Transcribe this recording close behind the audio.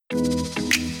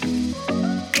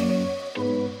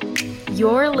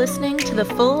You're listening to the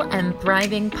Full and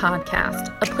Thriving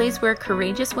Podcast, a place where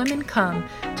courageous women come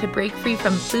to break free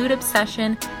from food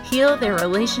obsession, heal their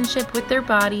relationship with their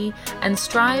body, and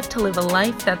strive to live a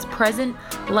life that's present,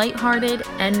 lighthearted,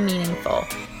 and meaningful.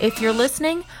 If you're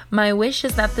listening, my wish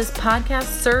is that this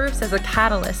podcast serves as a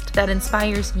catalyst that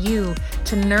inspires you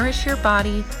to nourish your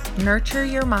body, nurture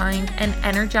your mind, and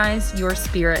energize your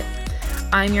spirit.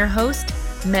 I'm your host,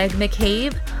 Meg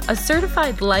McCabe, a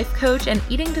certified life coach and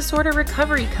eating disorder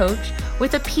recovery coach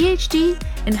with a PhD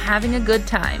in having a good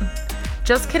time.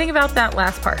 Just kidding about that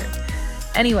last part.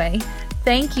 Anyway,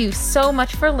 thank you so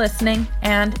much for listening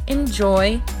and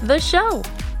enjoy the show.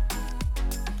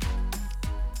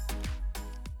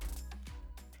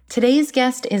 Today's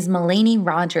guest is Melanie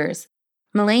Rogers.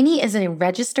 Melanie is a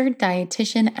registered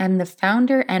dietitian and the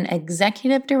founder and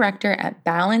executive director at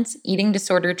Balance Eating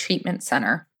Disorder Treatment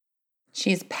Center.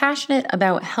 She's passionate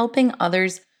about helping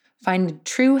others find a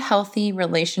true healthy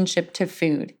relationship to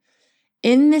food.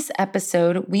 In this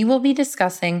episode, we will be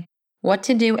discussing what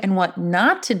to do and what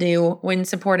not to do when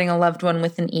supporting a loved one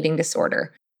with an eating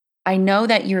disorder. I know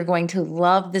that you're going to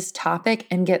love this topic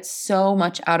and get so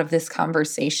much out of this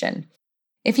conversation.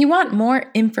 If you want more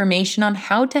information on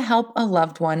how to help a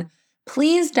loved one,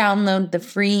 please download the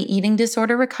free Eating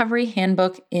Disorder Recovery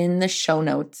Handbook in the show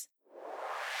notes.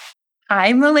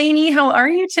 Hi, Melanie. How are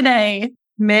you today?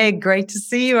 Meg, great to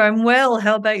see you. I'm well.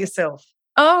 How about yourself?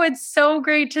 Oh, it's so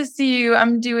great to see you.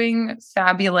 I'm doing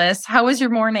fabulous. How was your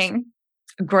morning?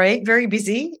 Great. Very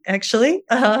busy, actually.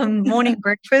 Morning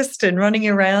breakfast and running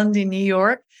around in New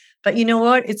York. But you know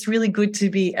what? It's really good to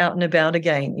be out and about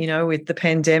again. You know, with the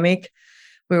pandemic,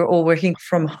 we were all working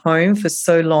from home for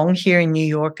so long here in New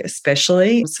York,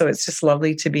 especially. So it's just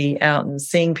lovely to be out and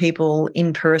seeing people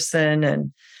in person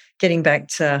and getting back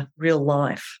to real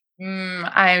life.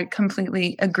 I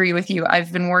completely agree with you.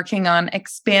 I've been working on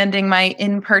expanding my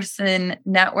in-person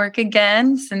network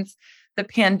again since the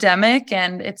pandemic,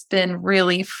 and it's been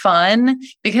really fun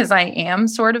because I am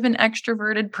sort of an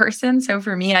extroverted person. So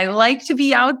for me, I like to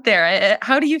be out there.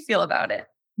 How do you feel about it?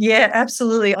 Yeah,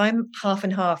 absolutely. I'm half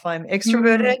and half. I'm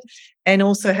extroverted and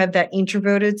also have that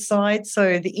introverted side.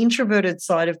 So the introverted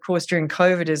side, of course, during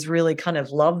COVID has really kind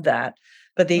of loved that.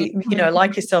 But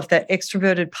like yourself, that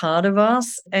extroverted part of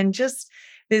us, and just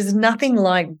there's nothing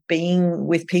like being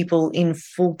with people in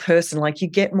full person. Like you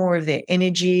get more of their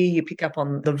energy, you pick up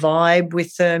on the vibe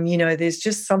with them. You know, there's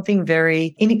just something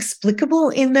very inexplicable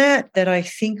in that I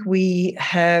think we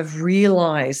have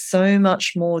realized so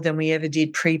much more than we ever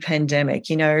did pre-pandemic.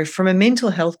 You know, from a mental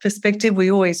health perspective,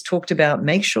 we always talked about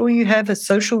make sure you have a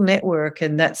social network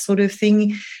and that sort of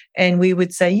thing. And we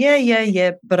would say,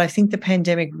 yeah. But I think the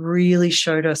pandemic really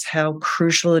showed us how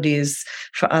crucial it is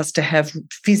for us to have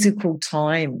physical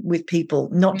time with people,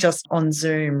 not just on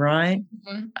Zoom, right?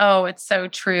 Oh, it's so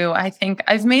true. I think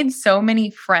I've made so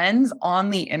many friends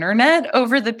on the internet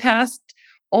over the past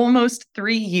almost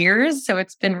 3 years. So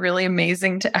it's been really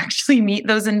amazing to actually meet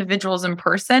those individuals in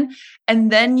person. And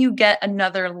then you get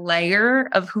another layer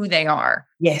of who they are.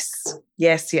 Yes,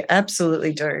 you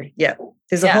absolutely do. Yeah.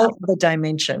 There's a whole other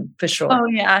dimension for sure. Oh,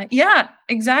 yeah. Yeah,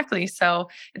 exactly. So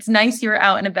it's nice you're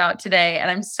out and about today.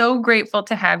 And I'm so grateful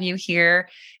to have you here.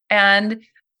 And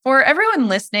for everyone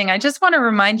listening, I just want to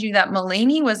remind you that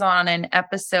Melanie was on an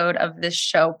episode of this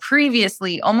show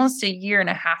previously, almost 1.5 years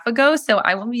ago. So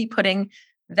I will be putting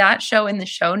that show in the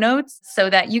show notes so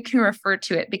that you can refer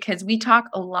to it, because we talk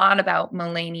a lot about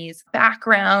Melanie's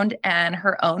background and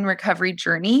her own recovery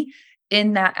journey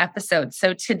in that episode.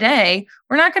 So today,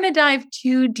 we're not going to dive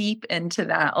too deep into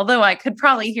that, although I could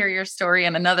probably hear your story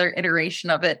and another iteration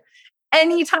of it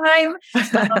anytime.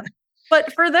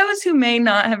 But for those who may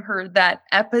not have heard that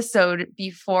episode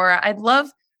before, I'd love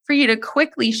for you to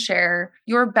quickly share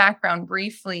your background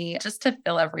briefly, just to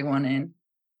fill everyone in.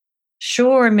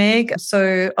 Sure, Meg.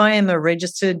 So I am a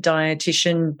registered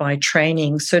dietitian by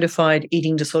training, certified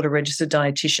eating disorder registered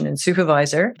dietitian and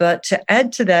supervisor. But to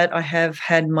add to that, I have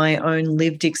had my own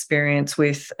lived experience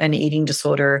with an eating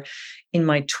disorder in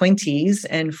my 20s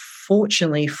and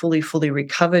fortunately fully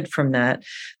recovered from that.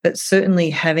 But certainly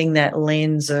having that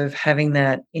lens of having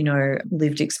that,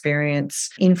 lived experience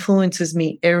influences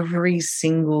me every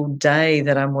single day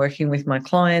that I'm working with my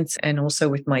clients and also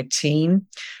with my team.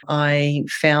 I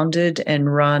founded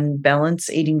and run Balance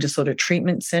Eating Disorder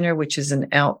Treatment Center, which is an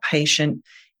outpatient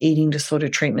eating disorder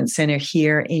treatment center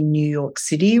here in New York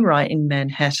City, right in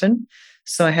Manhattan.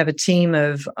 So I have a team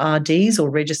of RDs or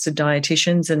registered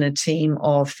dietitians and a team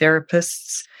of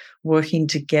therapists working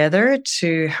together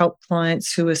to help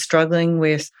clients who are struggling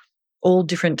with all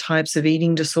different types of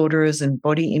eating disorders and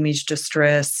body image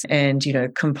distress and,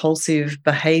 compulsive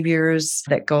behaviors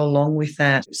that go along with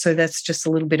that. So that's just a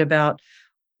little bit about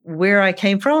where I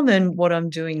came from and what I'm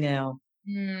doing now.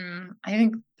 I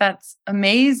think that's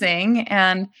amazing.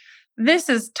 And this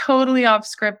is totally off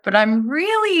script, but I'm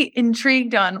really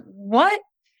intrigued on what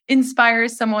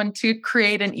inspires someone to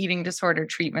create an eating disorder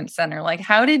treatment center. Like,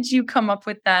 how did you come up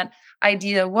with that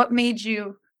idea? What made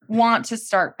you want to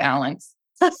start Balance?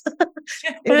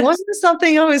 It wasn't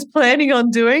something I was planning on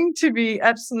doing, to be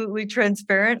absolutely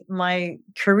transparent. My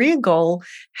career goal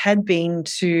had been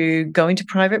to go into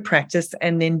private practice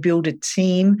and then build a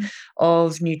team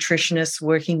of nutritionists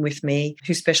working with me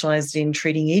who specialized in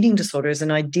treating eating disorders.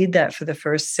 And I did that for the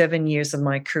first 7 years of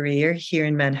my career here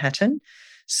in Manhattan.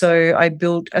 So I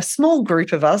built a small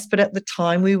group of us, but at the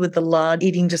time we were the large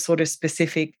eating disorder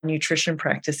specific nutrition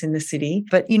practice in the city.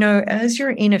 But, as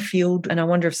you're in a field, and I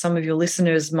wonder if some of your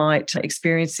listeners might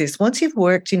experience this, once you've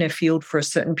worked in a field for a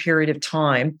certain period of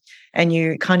time and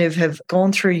you kind of have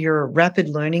gone through your rapid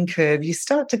learning curve, you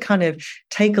start to kind of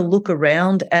take a look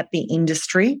around at the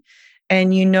industry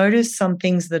and you notice some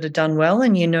things that are done well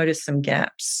and you notice some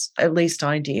gaps. At least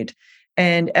I did.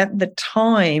 And at the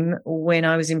time when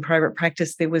I was in private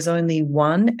practice, there was only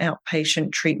one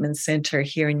outpatient treatment center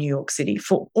here in New York City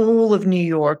for all of New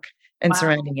York and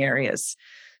surrounding areas.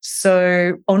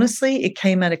 So honestly, it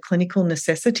came out of clinical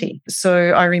necessity.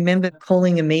 So I remember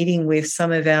calling a meeting with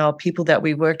some of our people that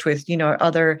we worked with,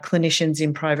 other clinicians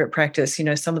in private practice,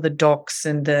 some of the docs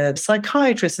and the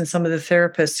psychiatrists and some of the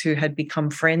therapists who had become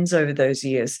friends over those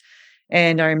years.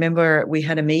 And I remember we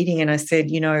had a meeting and I said,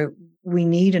 we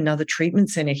need another treatment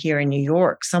center here in New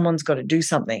York. Someone's got to do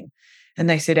something. And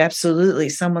they said, absolutely,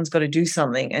 someone's got to do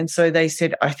something. And so they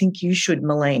said, I think you should,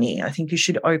 Melanie. I think you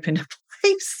should open a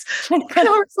place. And I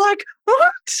was like,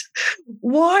 what?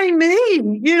 Why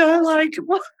me?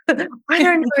 What? I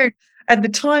don't know. At the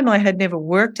time, I had never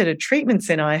worked at a treatment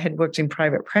center. I had worked in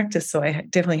private practice. So I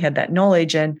definitely had that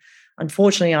knowledge. And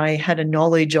unfortunately, I had a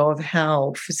knowledge of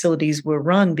how facilities were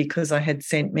run because I had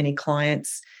sent many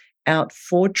clients out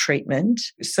for treatment.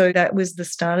 So that was the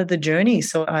start of the journey.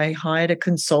 So I hired a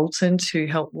consultant to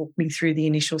help walk me through the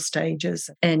initial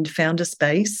stages and found a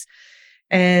space.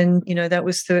 And, that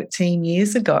was 13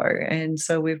 years ago. And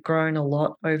so we've grown a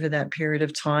lot over that period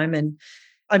of time. And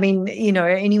I mean,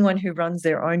 anyone who runs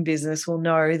their own business will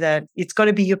know that it's got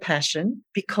to be your passion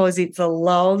because it's a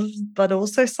love, but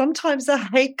also sometimes a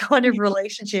hate kind of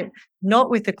relationship,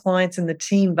 not with the clients and the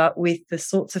team, but with the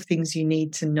sorts of things you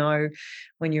need to know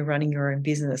when you're running your own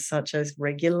business, such as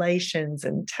regulations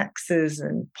and taxes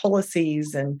and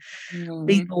policies and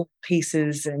legal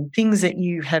pieces and things that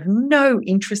you have no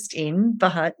interest in,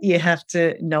 but you have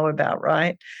to know about,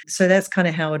 right? So that's kind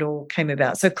of how it all came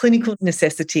about. So clinical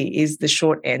necessity is the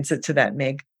short answer to that,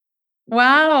 Meg.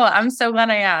 Wow. I'm so glad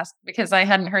I asked because I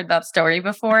hadn't heard that story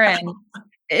before. And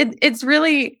it's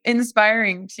really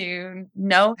inspiring to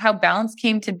know how Balance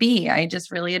came to be. I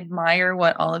just really admire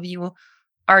what all of you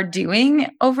are doing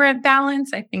over at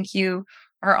Balance. I think you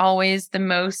are always the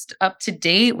most up to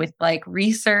date with like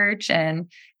research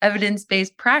and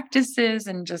evidence-based practices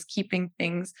and just keeping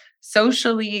things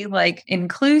socially like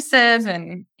inclusive.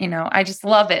 And, I just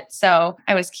love it. So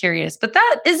I was curious, but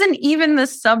that isn't even the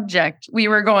subject we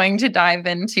were going to dive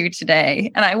into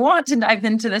today. And I want to dive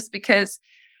into this because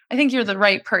I think you're the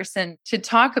right person to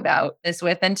talk about this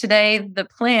with. And today the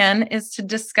plan is to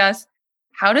discuss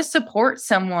how to support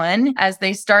someone as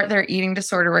they start their eating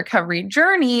disorder recovery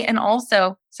journey. And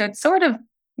also, so it's sort of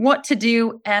what to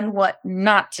do and what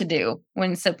not to do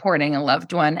when supporting a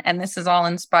loved one. And this is all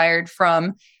inspired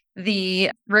from the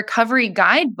recovery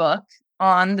guidebook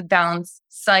on the Balance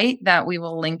site that we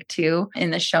will link to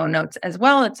in the show notes as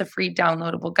well. It's a free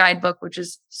downloadable guidebook, which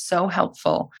is so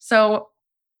helpful. So,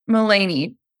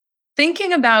 Melanie,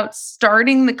 thinking about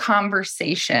starting the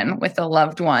conversation with a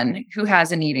loved one who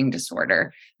has an eating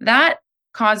disorder, that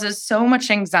causes so much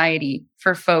anxiety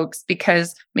for folks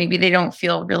because maybe they don't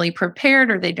feel really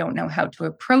prepared or they don't know how to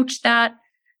approach that.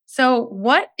 So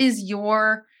what is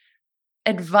your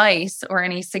advice or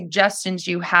any suggestions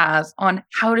you have on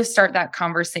how to start that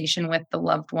conversation with the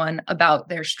loved one about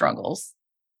their struggles?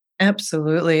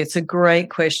 Absolutely. It's a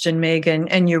great question, Megan.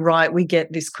 And you're right. We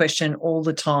get this question all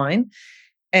the time.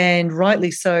 And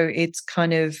rightly so, it's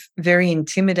kind of very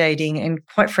intimidating and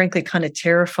quite frankly, kind of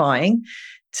terrifying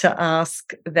to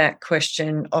ask that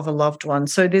question of a loved one.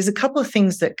 So there's a couple of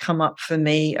things that come up for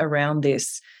me around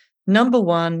this. Number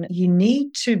one, you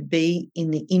need to be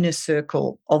in the inner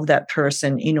circle of that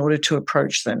person in order to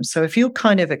approach them. So if you're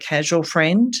kind of a casual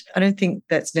friend, I don't think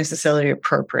that's necessarily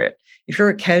appropriate. If you're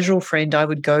a casual friend, I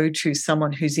would go to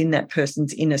someone who's in that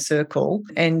person's inner circle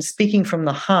and speaking from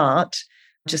the heart,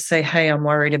 just say, hey, I'm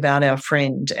worried about our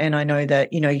friend. And I know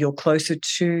that, you're closer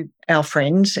to our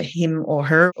friend, him or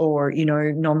her, or,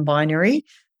 non-binary.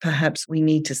 Perhaps we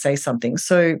need to say something.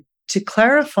 So to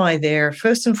clarify there,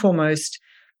 first and foremost,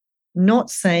 not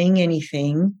saying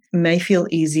anything may feel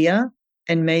easier,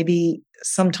 and maybe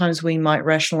sometimes we might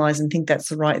rationalize and think that's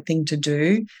the right thing to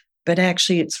do. But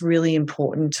actually, it's really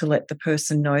important to let the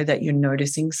person know that you're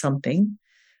noticing something,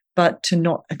 but to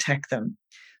not attack them.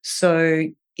 So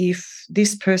if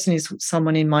this person is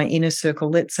someone in my inner circle,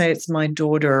 let's say it's my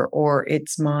daughter or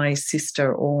it's my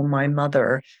sister or my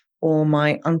mother or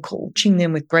my uncle, treating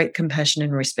them with great compassion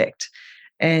and respect.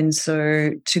 And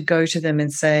so to go to them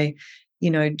and say,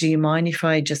 do you mind if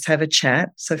I just have a chat?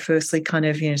 So firstly, kind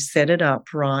of, set it up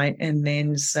right, and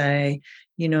then say,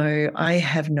 I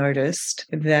have noticed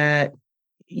that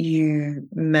you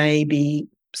may be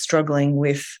struggling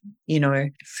with,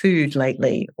 food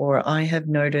lately, or I have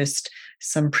noticed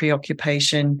some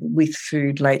preoccupation with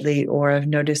food lately, or I've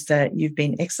noticed that you've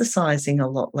been exercising a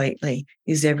lot lately.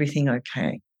 Is everything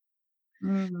okay?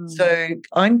 So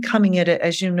I'm coming at it,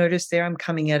 as you'll notice there, I'm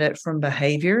coming at it from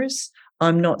behaviors.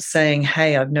 I'm not saying,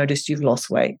 hey, I've noticed you've lost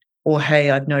weight, or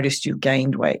hey, I've noticed you've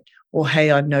gained weight, or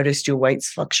hey, I've noticed your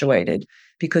weight's fluctuated.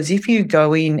 Because if you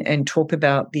go in and talk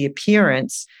about the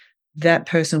appearance, that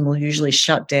person will usually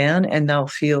shut down and they'll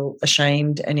feel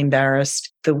ashamed and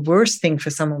embarrassed. The worst thing for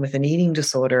someone with an eating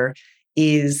disorder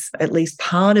is, at least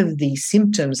part of the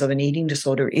symptoms of an eating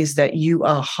disorder, is that you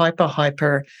are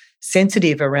hyper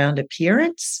sensitive around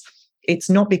appearance. It's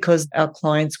not because our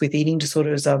clients with eating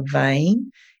disorders are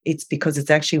vain. It's because it's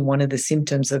actually one of the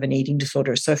symptoms of an eating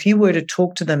disorder. So if you were to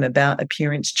talk to them about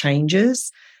appearance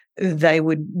changes, they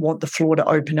would want the floor to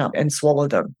open up and swallow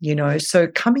them, So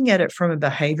coming at it from a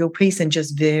behavioral piece and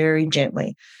just very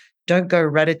gently. Don't go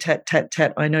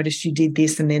rat-a-tat-tat-tat. I noticed you did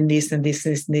this and then this and this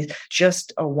and this and this.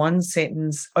 Just a one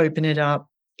sentence, open it up.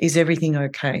 Is everything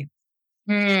okay?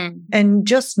 And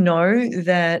just know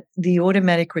that the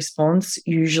automatic response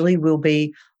usually will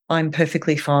be, I'm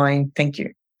perfectly fine, thank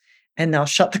you. And they'll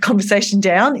shut the conversation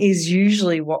down, is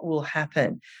usually what will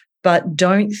happen. But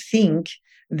don't think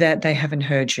that they haven't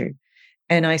heard you.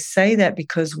 And I say that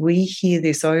because we hear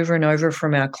this over and over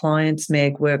from our clients,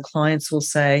 Meg, where clients will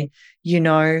say,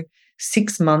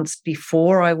 6 months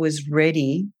before I was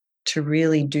ready to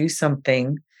really do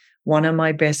something, one of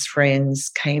my best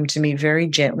friends came to me very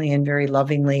gently and very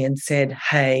lovingly and said,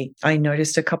 hey, I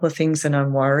noticed a couple of things and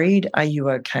I'm worried. Are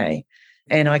you okay?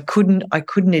 And I couldn't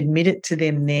admit it to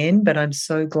them then, but I'm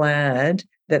so glad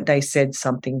that they said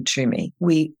something to me.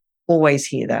 We always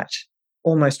hear that,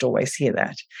 almost always hear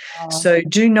that. So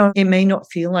do know it may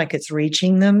not feel like it's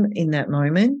reaching them in that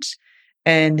moment,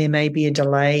 and there may be a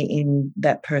delay in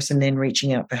that person then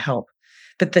reaching out for help.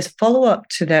 But the follow-up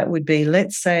to that would be,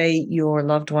 let's say your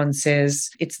loved one says,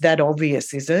 it's that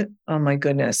obvious, is it? Oh my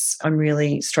goodness, I'm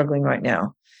really struggling right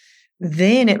now.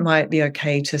 Then it might be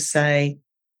okay to say,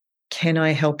 can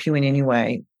I help you in any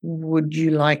way? Would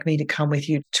you like me to come with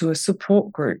you to a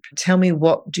support group? Tell me,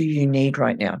 what do you need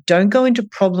right now? Don't go into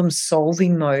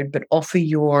problem-solving mode, but offer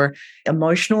your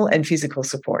emotional and physical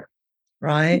support,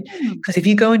 right? Because if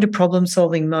you go into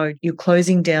problem-solving mode, you're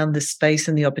closing down the space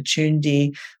and the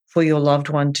opportunity for your loved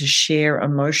one to share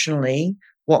emotionally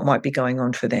what might be going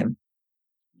on for them.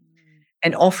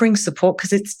 And offering support,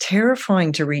 because it's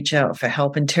terrifying to reach out for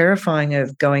help and terrifying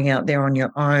of going out there on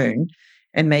your own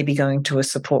and maybe going to a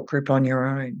support group on your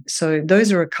own. So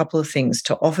those are a couple of things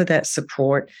to offer that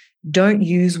support. Don't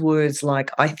use words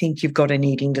like, I think you've got an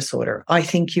eating disorder. I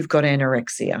think you've got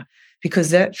anorexia,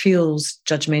 because that feels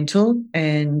judgmental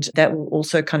and that will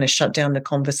also kind of shut down the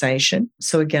conversation.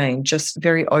 So again, just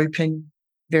very open,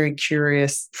 very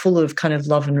curious, full of kind of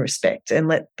love and respect, and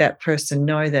let that person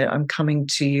know that I'm coming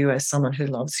to you as someone who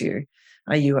loves you.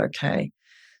 Are you okay?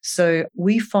 So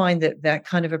we find that that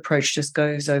kind of approach just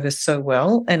goes over so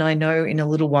well. And I know in a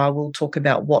little while we'll talk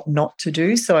about what not to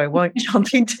do. So I won't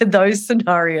jump into those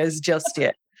scenarios just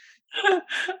yet.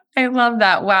 I love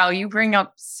that. Wow, you bring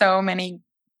up so many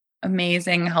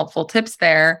amazing, helpful tips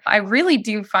there. I really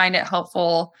do find it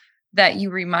helpful that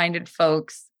you reminded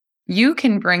folks you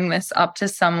can bring this up to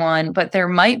someone, but there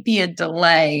might be a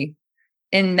delay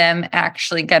in them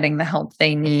actually getting the help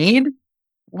they need.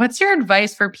 What's your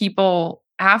advice for people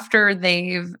after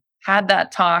they've had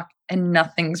that talk and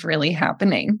nothing's really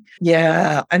happening?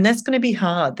 Yeah, and that's going to be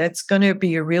hard. That's going to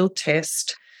be a real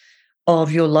test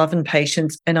of your love and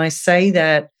patience. And I say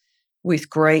that with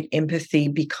great empathy,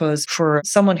 because for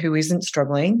someone who isn't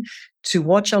struggling, to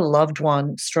watch a loved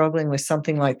one struggling with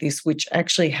something like this, which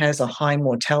actually has a high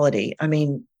mortality, I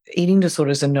mean, eating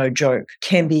disorders are no joke,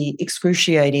 can be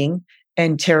excruciating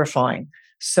and terrifying.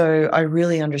 So I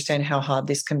really understand how hard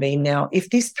this can be. Now,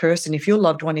 if your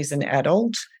loved one is an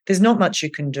adult, there's not much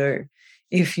you can do.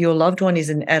 If your loved one is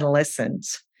an adolescent,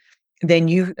 then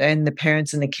you and the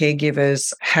parents and the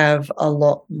caregivers have a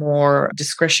lot more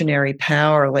discretionary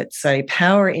power, let's say,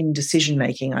 power in decision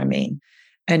making, I mean,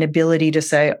 an ability to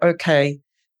say, okay,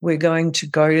 we're going to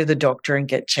go to the doctor and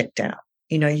get checked out.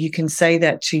 You can say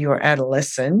that to your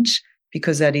adolescent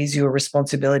because that is your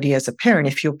responsibility as a parent.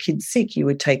 If your kid's sick, you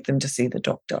would take them to see the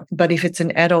doctor. But if it's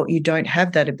an adult, you don't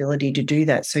have that ability to do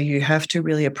that. So you have to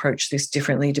really approach this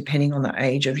differently depending on the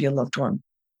age of your loved one.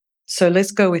 So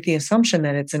let's go with the assumption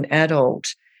that it's an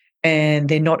adult and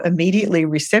they're not immediately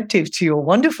receptive to your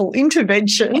wonderful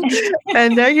intervention.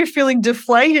 And now you're feeling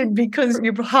deflated because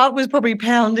your heart was probably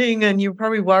pounding and you're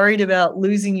probably worried about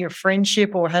losing your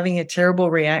friendship or having a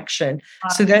terrible reaction.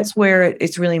 So that's where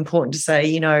it's really important to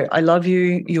say, I love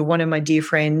you. You're one of my dear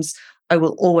friends. I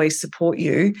will always support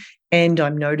you. And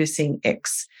I'm noticing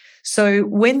X. So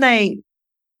when they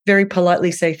very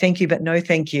politely say thank you, but no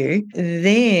thank you,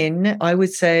 then I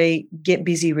would say get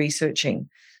busy researching.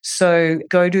 So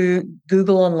go to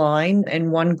Google online,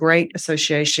 and one great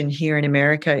association here in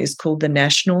America is called the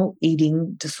National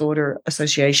Eating Disorder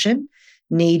Association,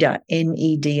 NEDA,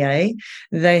 NEDA.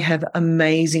 They have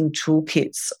amazing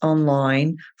toolkits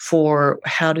online for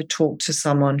how to talk to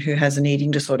someone who has an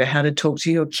eating disorder, how to talk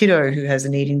to your kiddo who has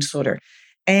an eating disorder.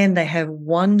 And they have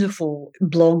wonderful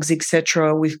blogs,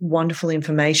 etc., with wonderful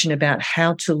information about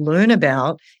how to learn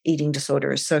about eating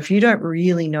disorders. So if you don't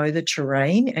really know the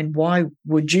terrain, and why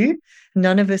would you?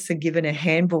 None of us are given a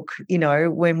handbook,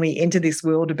 when we enter this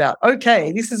world about,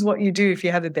 okay, this is what you do if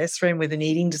you have a best friend with an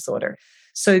eating disorder.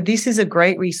 So this is a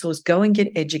great resource. Go and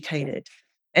get educated.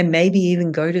 And maybe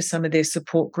even go to some of their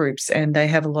support groups, and they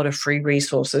have a lot of free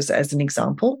resources as an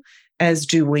example, as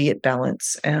do we at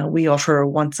Balance. We offer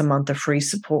once a month a free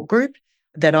support group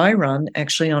that I run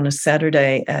actually on a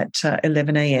Saturday at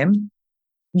 11 a.m.,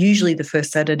 usually the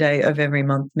first Saturday of every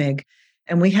month, Meg.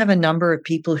 And we have a number of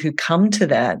people who come to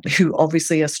that who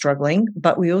obviously are struggling,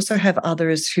 but we also have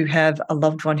others who have a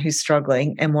loved one who's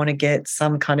struggling and want to get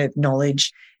some kind of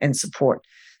knowledge and support.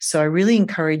 So I really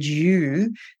encourage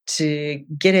you to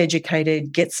get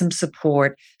educated, get some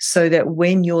support so that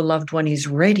when your loved one is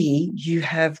ready, you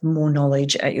have more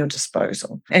knowledge at your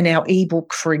disposal. And our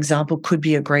ebook, for example, could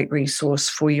be a great resource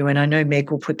for you. And I know Meg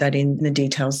will put that in the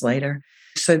details later.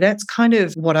 So that's kind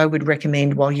of what I would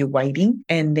recommend while you're waiting.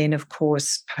 And then, of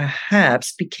course,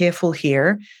 perhaps be careful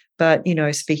here, but,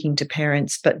 speaking to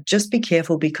parents, but just be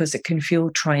careful because it can feel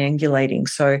triangulating.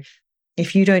 So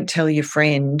if you don't tell your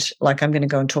friend, like, I'm going to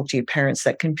go and talk to your parents,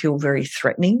 that can feel very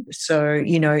threatening. So,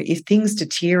 if things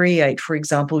deteriorate, for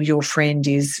example, your friend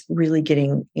is really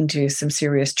getting into some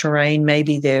serious terrain,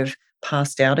 maybe they've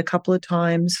passed out a couple of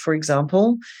times, for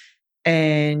example,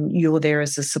 and you're there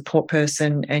as a support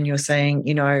person and you're saying,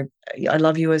 I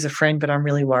love you as a friend, but I'm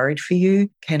really worried for you.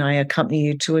 Can I accompany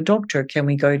you to a doctor? Can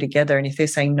we go together? And if they're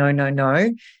saying no, no,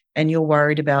 no, and you're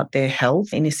worried about their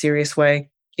health in a serious way,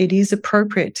 it is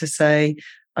appropriate to say,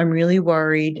 I'm really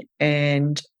worried,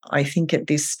 and I think at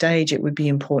this stage it would be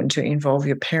important to involve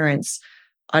your parents.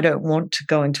 I don't want to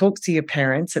go and talk to your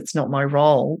parents. It's not my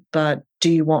role, but do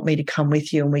you want me to come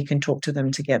with you and we can talk to them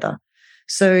together?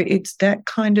 So it's that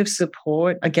kind of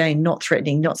support, again, not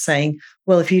threatening, not saying,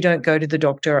 well, if you don't go to the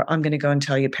doctor, I'm going to go and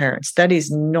tell your parents. That is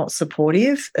not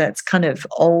supportive. That's kind of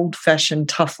old-fashioned,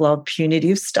 tough love,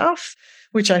 punitive stuff,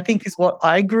 which I think is what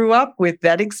I grew up with,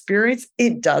 that experience.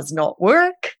 It does not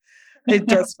work. It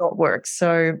does not work.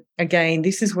 So again,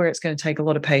 this is where it's going to take a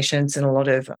lot of patience and a lot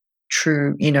of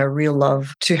true, real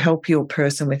love to help your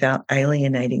person without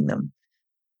alienating them.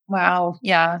 Wow.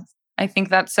 Yeah. I think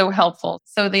that's so helpful.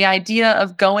 So the idea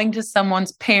of going to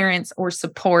someone's parents or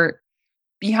support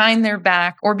behind their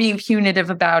back or being punitive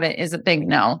about it is a big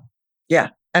no. Yeah,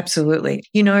 absolutely.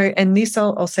 And this,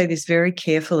 I'll say this very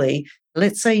carefully.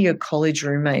 Let's say your college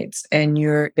roommates and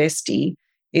your bestie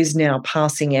is now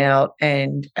passing out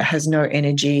and has no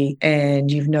energy,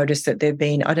 and you've noticed that they've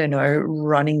been, I don't know,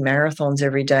 running marathons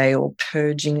every day or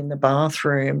purging in the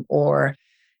bathroom, or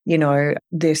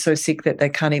they're so sick that they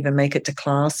can't even make it to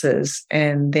classes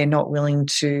and they're not willing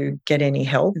to get any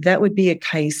help. That would be a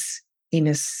case in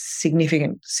a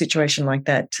significant situation like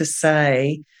that to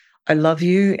say, I love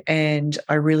you and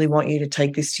I really want you to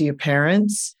take this to your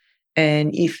parents.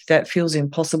 And if that feels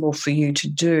impossible for you to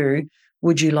do,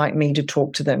 would you like me to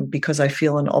talk to them? Because I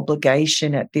feel an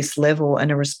obligation at this level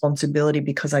and a responsibility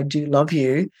because I do love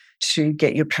you to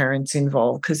get your parents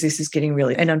involved, because this is getting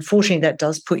really, and unfortunately that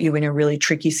does put you in a really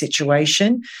tricky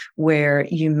situation where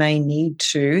you may need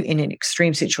to, in an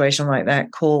extreme situation like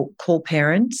that, call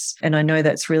parents. And I know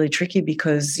that's really tricky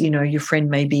because, your friend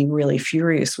may be really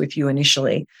furious with you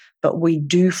initially, but we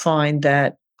do find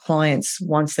that clients,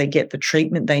 once they get the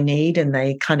treatment they need and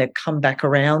they kind of come back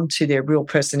around to their real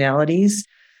personalities,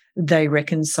 they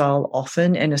reconcile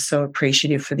often and are so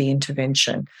appreciative for the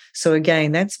intervention. So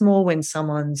again, that's more when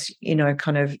someone's,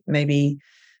 kind of maybe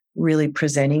really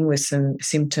presenting with some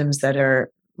symptoms that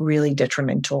are really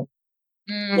detrimental.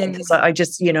 Yeah, because I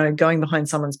just, going behind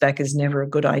someone's back is never a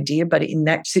good idea. But in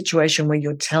that situation where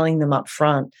you're telling them up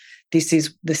front, this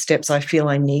is the steps I feel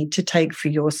I need to take for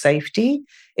your safety,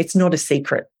 it's not a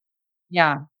secret.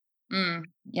 Yeah.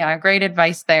 Yeah. Great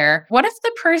advice there. What if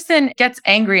the person gets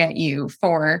angry at you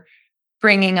for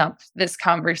bringing up this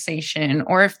conversation,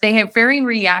 or if they have very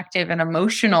reactive and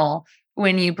emotional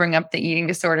when you bring up the eating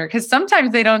disorder? Because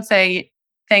sometimes they don't say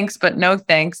thanks, but no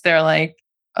thanks. They're like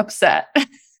upset.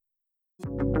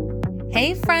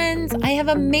 Hey friends, I have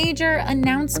a major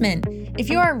announcement. If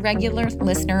you are a regular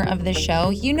listener of the show,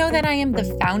 you know that I am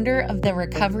the founder of the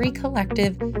Recovery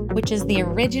Collective, which is the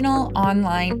original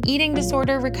online eating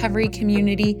disorder recovery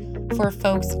community for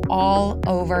folks all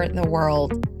over the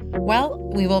world. Well,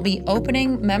 we will be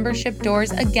opening membership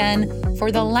doors again for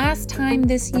the last time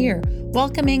this year,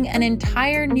 welcoming an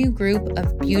entire new group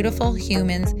of beautiful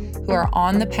humans who are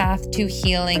on the path to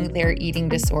healing their eating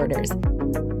disorders.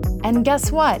 And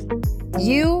guess what?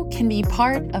 You can be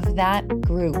part of that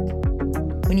group.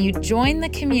 When you join the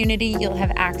community, you'll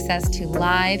have access to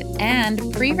live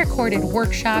and pre-recorded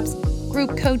workshops,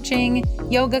 group coaching,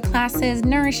 yoga classes,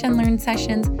 Nourish and Learn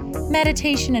sessions,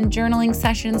 meditation and journaling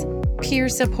sessions, peer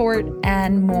support,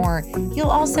 and more. You'll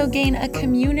also gain a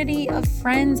community of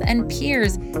friends and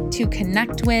peers to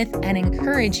connect with and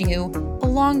encourage you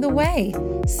along the way.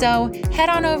 So head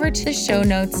on over to the show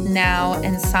notes now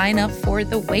and sign up for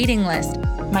the waiting list.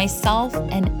 Myself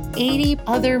and 80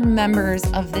 other members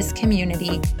of this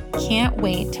community can't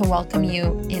wait to welcome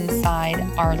you inside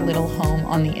our little home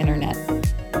on the internet.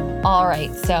 All right,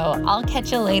 so I'll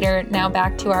catch you later. Now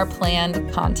back to our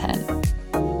planned content.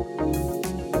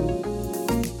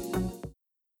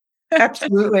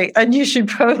 Absolutely. And you should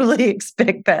probably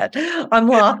expect that. I'm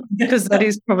laughing because that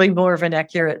is probably more of an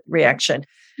accurate reaction.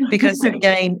 Because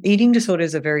again, eating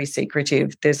disorders are very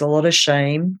secretive. There's a lot of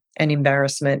shame and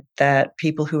embarrassment that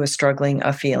people who are struggling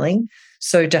are feeling.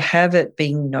 So to have it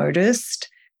being noticed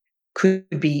could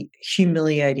be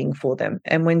humiliating for them.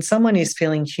 And when someone is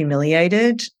feeling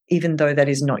humiliated, even though that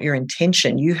is not your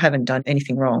intention, you haven't done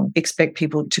anything wrong, expect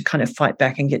people to kind of fight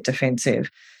back and get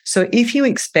defensive. So if you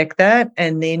expect that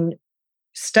and then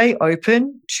stay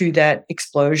open to that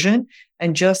explosion,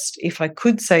 and just, if I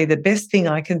could say, the best thing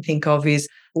I can think of is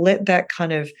let that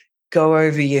kind of go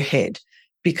over your head,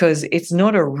 because it's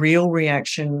not a real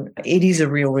reaction. It is a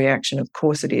real reaction, of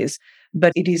course it is,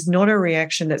 but it is not a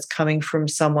reaction that's coming from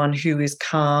someone who is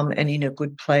calm and in a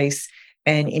good place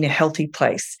and in a healthy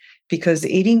place, because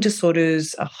eating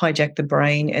disorders hijack the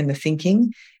brain and the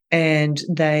thinking, and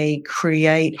they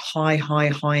create high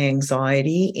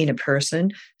anxiety in a person.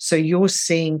 So you're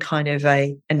seeing kind of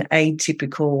an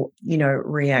atypical,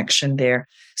 reaction there.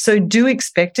 So do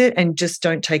expect it and just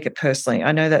don't take it personally.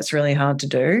 I know that's really hard to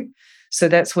do. So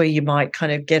that's where you might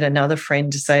kind of get another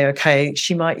friend to say, okay,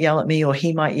 she might yell at me or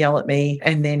he might yell at me,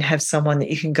 and then have someone that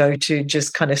you can go to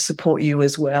just kind of support you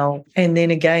as well. And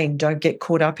then again, don't get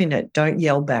caught up in it. Don't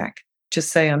yell back.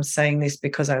 Just say, I'm saying this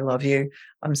because I love you.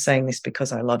 I'm saying this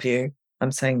because I love you.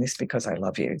 I'm saying this because I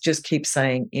love you. Just keep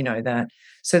saying, that.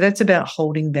 So that's about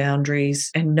holding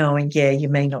boundaries and knowing, you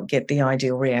may not get the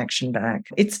ideal reaction back.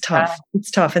 It's tough. Wow.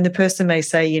 It's tough. And the person may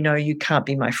say, you can't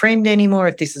be my friend anymore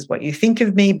if this is what you think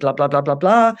of me, blah, blah, blah, blah,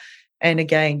 blah. And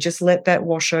again, just let that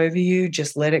wash over you.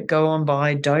 Just let it go on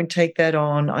by. Don't take that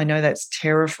on. I know that's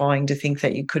terrifying to think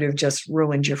that you could have just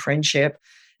ruined your friendship.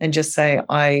 And just say,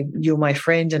 you're my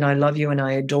friend and I love you and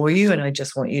I adore you and I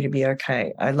just want you to be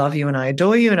okay. I love you and I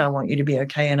adore you and I want you to be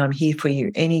okay, and I'm here for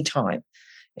you anytime.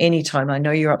 Anytime. I know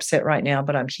you're upset right now,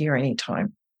 but I'm here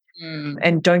anytime.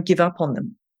 And don't give up on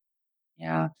them.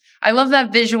 Yeah. I love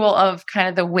that visual of kind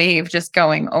of the wave just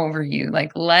going over you.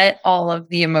 Like, let all of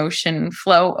the emotion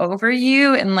flow over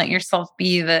you and let yourself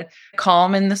be the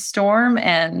calm in the storm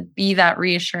and be that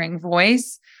reassuring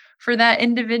voice for that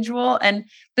individual. And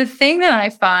the thing that I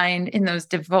find in those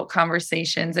difficult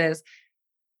conversations is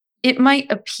it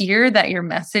might appear that your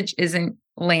message isn't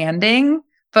landing,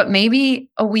 But maybe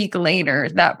a week later,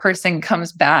 that person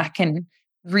comes back and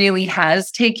really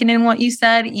has taken in what you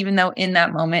said, even though in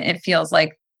that moment it feels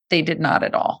like they did not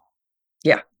at all.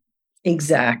 Yeah.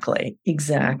 Exactly.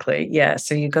 Exactly. Yeah.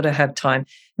 So you've got to have time.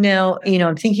 Now,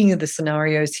 I'm thinking of the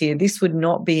scenarios here. This would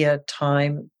not be a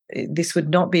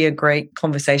great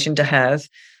conversation to have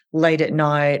late at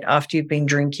night after you've been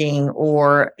drinking,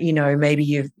 or, maybe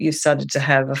you've started to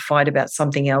have a fight about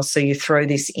something else. So you throw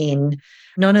this in.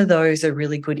 None of those are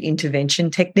really good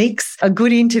intervention techniques. A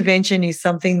good intervention is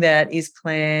something that is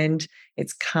planned,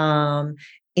 it's calm,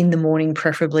 in the morning,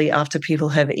 preferably after people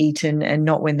have eaten and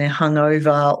not when they're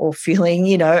hungover or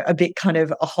feeling, a bit kind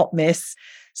of a hot mess.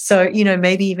 So,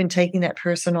 maybe even taking that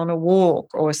person on a walk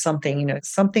or something,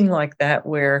 something like that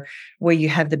where you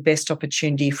have the best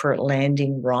opportunity for it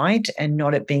landing right and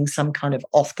not it being some kind of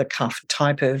off the cuff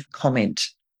type of comment.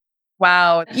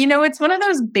 Wow. It's one of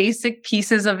those basic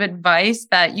pieces of advice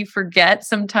that you forget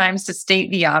sometimes to state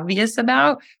the obvious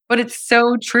about, but it's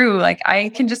so true. Like I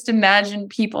can just imagine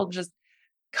people just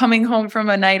coming home from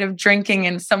a night of drinking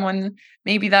and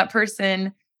maybe that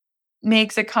person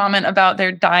makes a comment about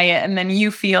their diet and then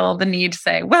you feel the need to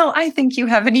say, well, I think you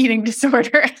have an eating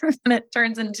disorder. And it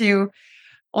turns into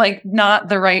like not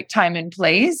the right time and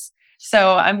place.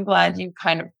 So I'm glad you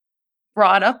kind of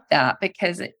brought up that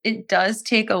because it does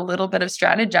take a little bit of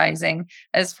strategizing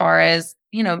as far as,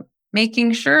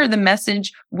 making sure the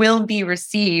message will be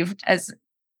received as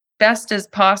best as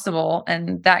possible.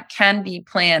 And that can be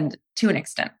planned to an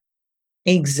extent.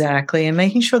 Exactly. And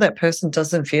making sure that person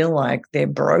doesn't feel like they're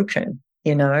broken,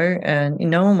 and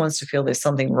no one wants to feel there's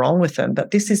something wrong with them,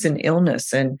 but this is an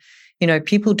illness. And,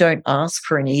 people don't ask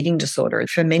for an eating disorder.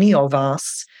 For many of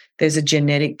us, there's a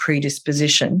genetic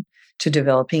predisposition to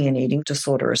developing an eating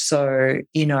disorder. So,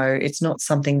 it's not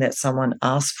something that someone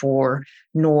asked for,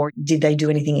 nor did they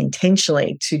do anything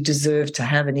intentionally to deserve to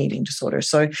have an eating disorder.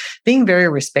 So being very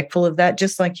respectful of that,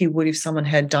 just like you would if someone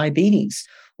had diabetes,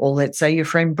 or let's say your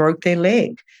friend broke their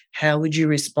leg, how would you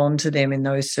respond to them in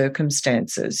those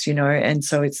circumstances, And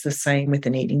so it's the same with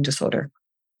an eating disorder.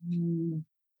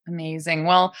 Amazing.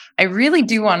 Well, I really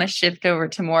do want to shift over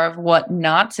to more of what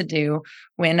not to do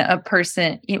when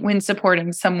when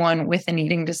supporting someone with an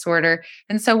eating disorder.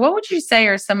 And so what would you say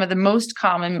are some of the most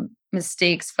common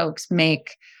mistakes folks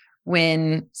make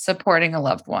when supporting a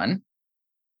loved one?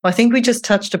 I think we just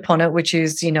touched upon it, which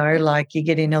is, like you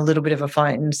get in a little bit of a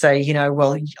fight and say,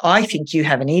 well, I think you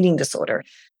have an eating disorder.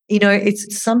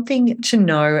 It's something to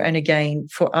know. And again,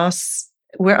 for us,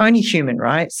 we're only human,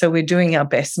 right? So we're doing our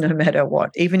best no matter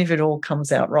what, even if it all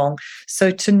comes out wrong. So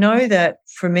to know that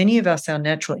for many of us, our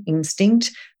natural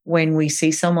instinct when we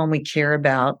see someone we care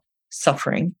about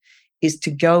suffering is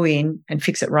to go in and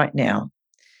fix it right now.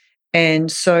 And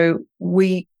so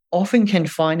we often can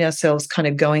find ourselves kind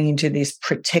of going into this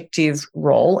protective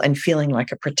role and feeling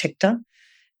like a protector.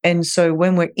 And so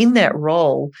when we're in that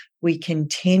role, we can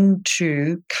tend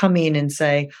to come in and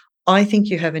say, I think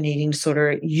you have an eating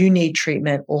disorder, you need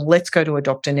treatment, or let's go to a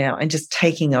doctor now, and just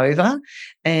taking over.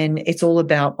 And it's all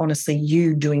about, honestly,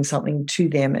 you doing something to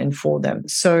them and for them.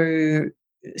 So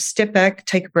step back,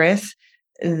 take a breath.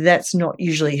 That's not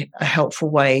usually a helpful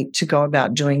way to go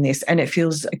about doing this. And it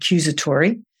feels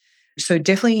accusatory. So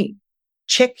definitely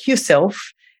check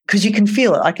yourself, because you can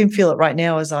feel it. I can feel it right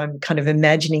now as I'm kind of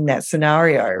imagining that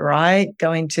scenario, right?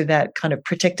 Going to that kind of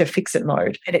protector fix-it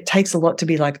mode. And it takes a lot to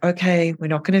be like, okay, we're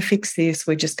not going to fix this.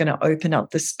 We're just going to open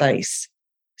up the space.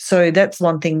 So that's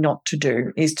one thing not to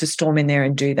do, is to storm in there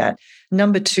and do that.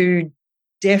 Number two,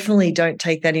 definitely don't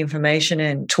take that information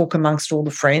and talk amongst all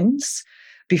the friends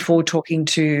before talking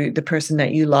to the person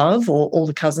that you love, or all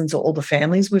the cousins or all the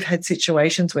families. We've had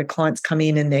situations where clients come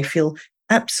in and they feel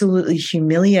absolutely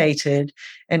humiliated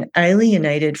and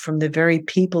alienated from the very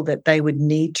people that they would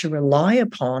need to rely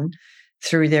upon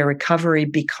through their recovery,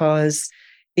 because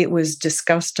it was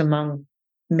discussed among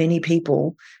many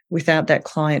people without that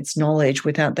client's knowledge,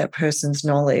 without that person's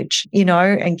knowledge,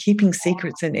 and keeping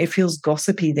secrets. And it feels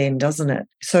gossipy then, doesn't it?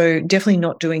 So definitely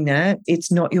not doing that.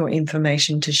 It's not your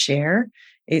information to share.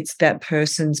 It's that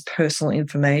person's personal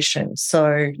information.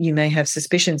 So you may have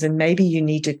suspicions, and maybe you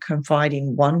need to confide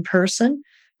in one person,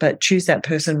 but choose that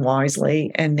person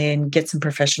wisely and then get some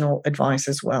professional advice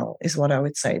as well, is what I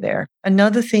would say there.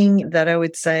 Another thing that I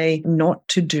would say not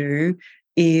to do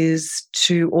is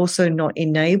to also not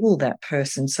enable that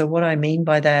person. So what I mean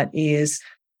by that is,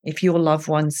 if your loved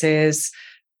one says,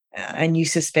 and you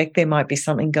suspect there might be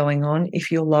something going on, if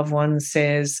your loved one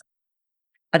says,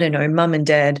 I don't know, mum and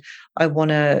dad, I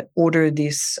want to order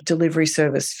this delivery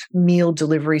service, meal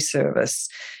delivery service.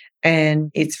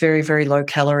 and it's very, very low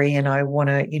calorie and I want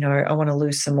to, I want to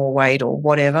lose some more weight or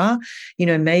whatever,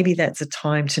 maybe that's a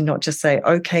time to not just say,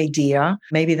 okay, dear,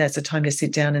 maybe that's a time to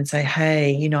sit down and say,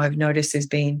 hey, I've noticed there's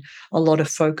been a lot of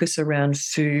focus around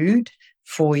food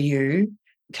for you.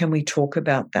 Can we talk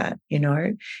about that?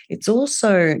 It's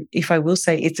also, if I will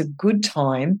say, it's a good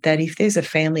time that if there's a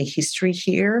family history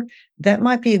here, that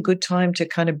might be a good time to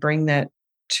kind of bring that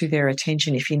to their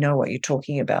attention if you know what you're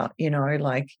talking about. You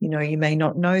may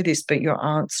not know this, but your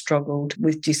aunt struggled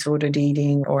with disordered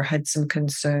eating or had some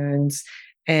concerns,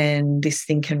 and this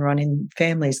thing can run in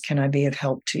families. Can I be of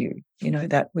help to you?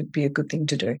 That would be a good thing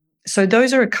to do. So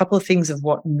those are a couple of things of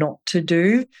what not to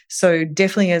do. So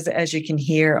definitely, as you can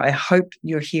hear, I hope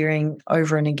you're hearing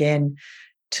over and again,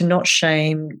 to not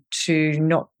shame, to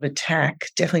not attack,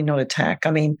 definitely not attack.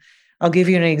 I mean, I'll give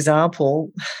you an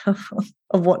example of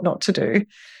what not to do.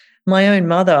 My own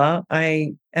mother,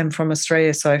 I am from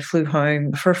Australia, so I flew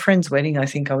home for a friend's wedding, I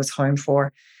think I was home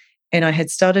for. And I had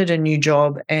started a new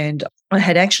job and I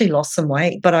had actually lost some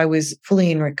weight, but I was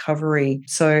fully in recovery.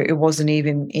 So it wasn't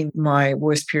even in my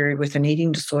worst period with an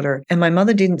eating disorder. And my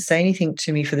mother didn't say anything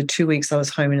to me for the 2 weeks I was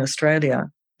home in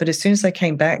Australia. But as soon as I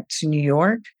came back to New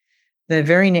York, the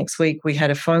very next week we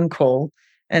had a phone call.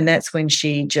 And that's when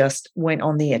she just went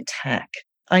on the attack.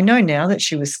 I know now that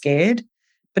she was scared,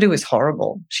 but it was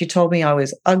horrible. She told me I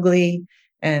was ugly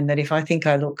and that if I think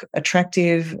I look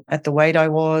attractive at the weight I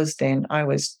was, then I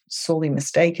was sorely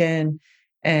mistaken,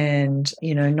 and,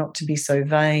 not to be so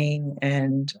vain.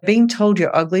 And being told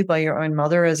you're ugly by your own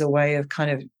mother as a way of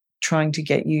kind of trying to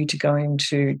get you to go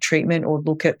into treatment or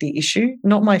look at the issue,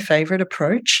 not my favorite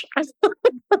approach.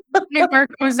 My heart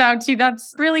goes out to you.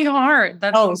 That's really hard.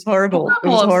 It was horrible. It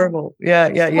was horrible.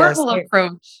 Yeah. Horrible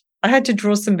approach. I had to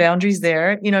draw some boundaries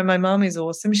there. My mom is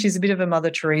awesome. She's a bit of a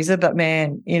Mother Teresa, but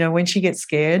man, when she gets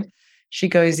scared, she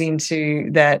goes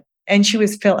into that. And she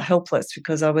felt helpless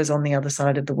because I was on the other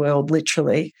side of the world,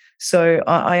 literally. So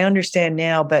I understand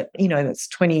now, but that's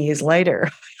 20 years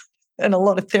later and a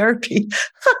lot of therapy.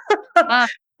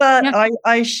 But yeah.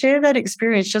 I share that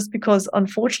experience just because,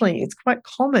 unfortunately, it's quite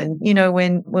common,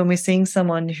 when we're seeing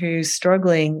someone who's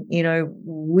struggling,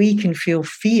 we can feel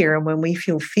fear. And when we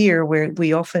feel fear,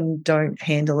 we often don't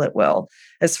handle it well.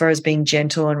 As far as being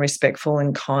gentle and respectful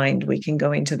and kind, we can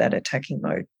go into that attacking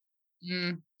mode.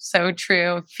 So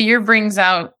true. Fear brings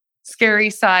out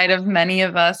scary side of many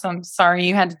of us. I'm sorry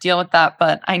you had to deal with that,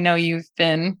 but I know you've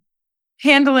been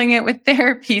handling it with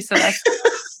therapy. So that's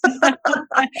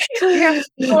yeah.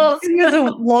 Well, it was a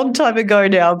long time ago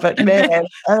now, but man.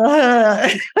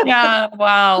 Yeah,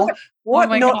 wow. What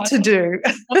not to do.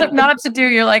 What not to do.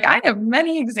 You're like, I have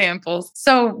many examples.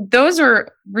 So those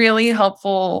are really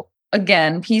helpful,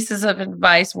 again, pieces of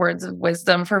advice, words of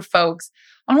wisdom for folks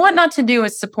on what not to do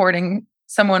with supporting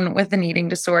someone with an eating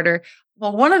disorder.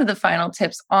 Well, one of the final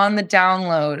tips on the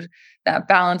download that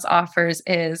Balance offers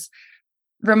is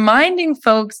reminding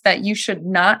folks that you should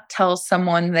not tell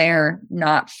someone they're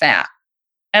not fat.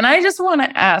 And I just want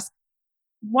to ask,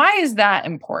 why is that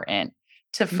important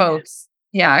to folks?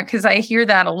 Yeah, because I hear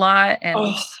that a lot.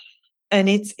 And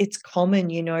it's common,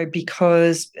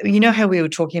 because how we were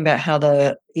talking about how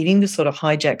the eating disorder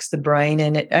hijacks the brain,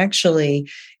 and it actually,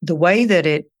 the way that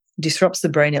it disrupts the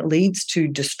brain, it leads to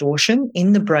distortion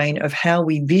in the brain of how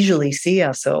we visually see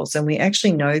ourselves. And we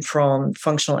actually know from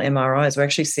functional MRIs, we're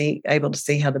actually able to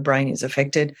see how the brain is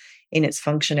affected in its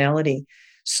functionality.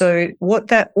 So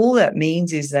all that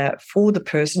means is that for the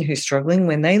person who's struggling,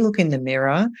 when they look in the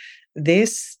mirror, they're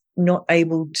not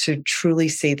able to truly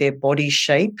see their body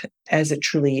shape as it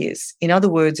truly is. In other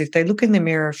words, if they look in the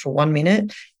mirror for 1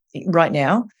 minute right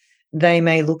now, they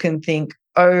may look and think,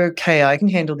 okay, I can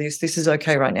handle this. This is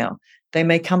okay right now. They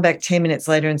may come back 10 minutes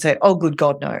later and say, oh, good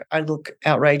God, no, I look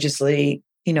outrageously,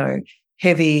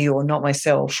 heavy or not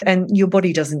myself. And your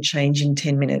body doesn't change in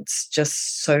 10 minutes,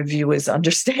 just so viewers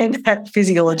understand that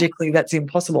physiologically that's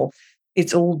impossible.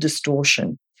 It's all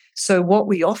distortion. So what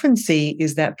we often see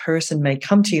is that person may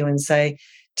come to you and say,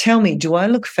 tell me, do I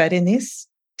look fat in this?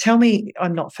 Tell me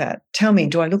I'm not fat. Tell me,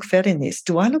 do I look fat in this?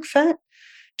 Do I look fat?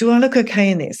 Do I look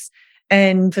okay in this?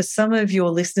 And for some of your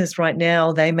listeners right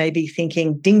now, they may be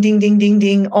thinking, ding, ding, ding, ding,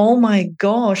 ding. Oh my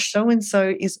gosh,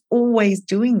 so-and-so is always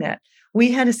doing that. We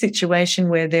had a situation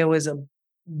where there was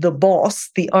the boss,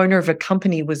 the owner of a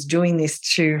company, was doing this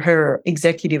to her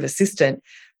executive assistant,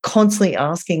 constantly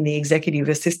asking the executive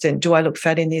assistant, do I look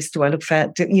fat in this? Do I look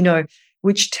fat?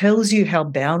 Which tells you how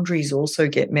boundaries also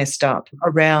get messed up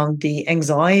around the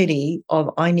anxiety of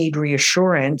I need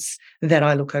reassurance that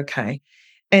I look okay.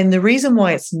 And the reason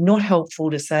why it's not helpful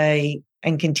to say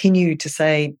and continue to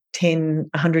say 10,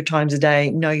 100 times a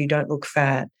day, no, you don't look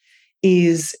fat,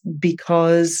 is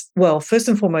because, well, first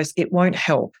and foremost, it won't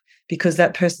help because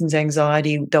that person's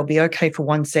anxiety, they'll be okay for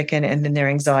 1 second and then their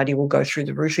anxiety will go through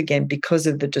the roof again because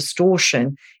of the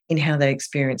distortion in how they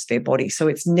experience their body. So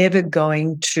it's never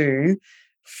going to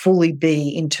fully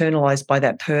be internalized by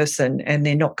that person, and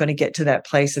they're not going to get to that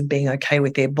place of being okay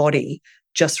with their body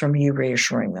just from you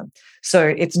reassuring them. So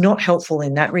it's not helpful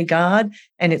in that regard.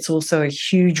 And it's also a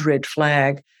huge red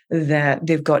flag that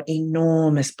they've got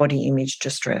enormous body image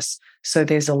distress. So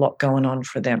there's a lot going on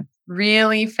for them.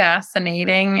 Really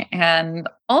fascinating, and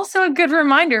also a good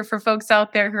reminder for folks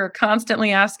out there who are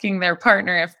constantly asking their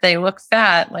partner if they look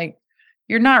fat. Like,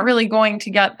 you're not really going to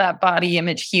get that body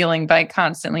image healing by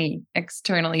constantly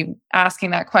externally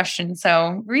asking that question.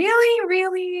 So really,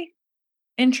 really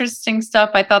interesting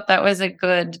stuff. I thought that was a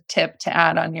good tip to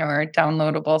add on your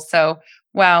downloadable. So,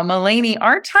 wow, Melanie,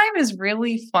 our time is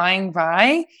really flying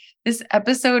by. This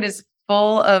episode is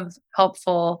full of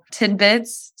helpful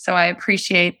tidbits. So I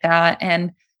appreciate that.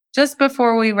 And just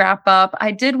before we wrap up,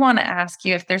 I did want to ask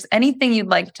you if there's anything you'd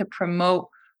like to promote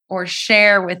or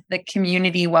share with the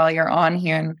community while you're on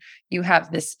here and you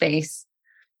have this space.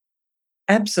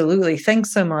 Absolutely.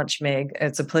 Thanks so much, Meg.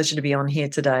 It's a pleasure to be on here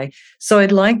today. So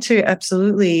I'd like to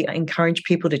absolutely encourage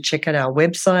people to check out our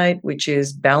website, which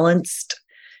is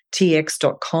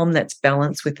balancedtx.com. That's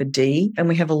balance with a D. And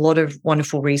we have a lot of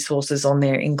wonderful resources on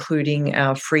there, including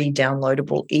our free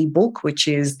downloadable ebook, which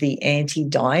is the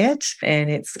Anti-Diet. And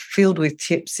it's filled with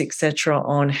tips, etc.,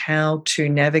 on how to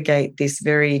navigate this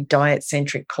very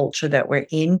diet-centric culture that we're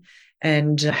in,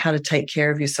 and how to take care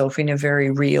of yourself in a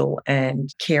very real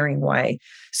and caring way.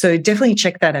 So definitely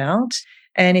check that out.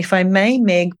 And if I may,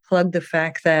 Meg, plug the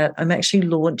fact that I'm actually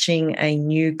launching a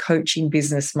new coaching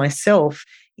business myself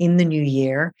in the new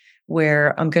year,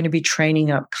 where I'm going to be training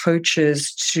up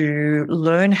coaches to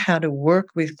learn how to work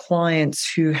with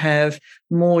clients who have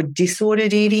more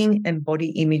disordered eating and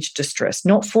body image distress,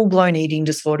 not full-blown eating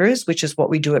disorders, which is what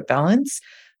we do at Balance,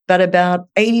 but about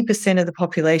 80% of the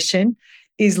population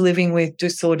is living with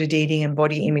disordered eating and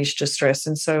body image distress.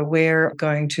 And so we're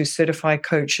going to certify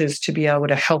coaches to be able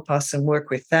to help us and work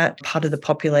with that part of the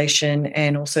population,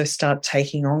 and also start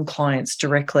taking on clients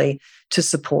directly to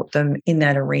support them in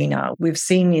that arena. We've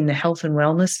seen in the health and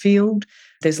wellness field,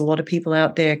 there's a lot of people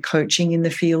out there coaching in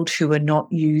the field who are not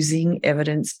using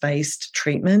evidence-based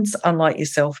treatments. Unlike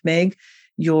yourself, Meg,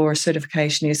 your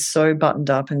certification is so buttoned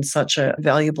up and such a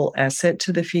valuable asset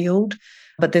to the field.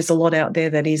 But there's a lot out there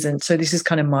that isn't. So this is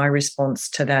kind of my response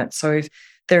to that. So if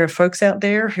there are folks out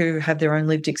there who have their own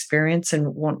lived experience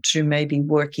and want to maybe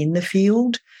work in the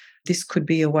field, this could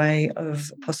be a way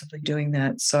of possibly doing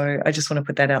that. So I just want to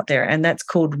put that out there. And that's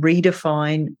called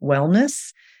Redefine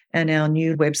Wellness. And our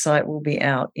new website will be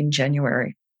out in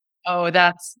January. Oh,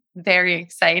 that's very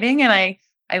exciting. And I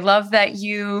love that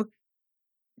you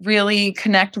really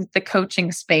connect with the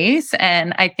coaching space.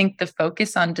 And I think the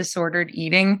focus on disordered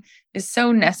eating is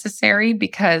so necessary,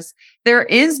 because there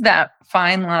is that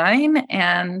fine line,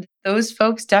 and those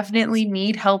folks definitely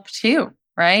need help too,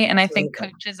 right? And I think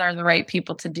coaches are the right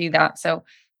people to do that. So,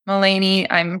 Melanie,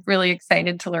 I'm really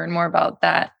excited to learn more about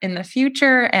that in the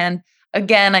future. And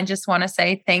again, I just want to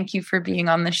say thank you for being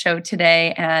on the show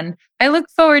today. And I look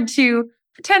forward to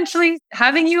potentially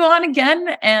having you on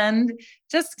again and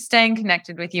just staying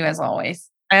connected with you as always.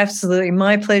 Absolutely.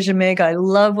 My pleasure, Meg. I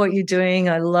love what you're doing.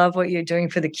 I love what you're doing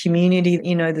for the community,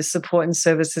 the support and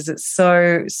services. It's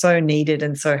so, so needed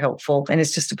and so helpful. And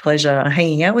it's just a pleasure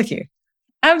hanging out with you.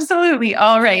 Absolutely.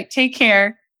 All right. Take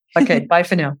care. Okay. Bye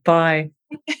for now. Bye.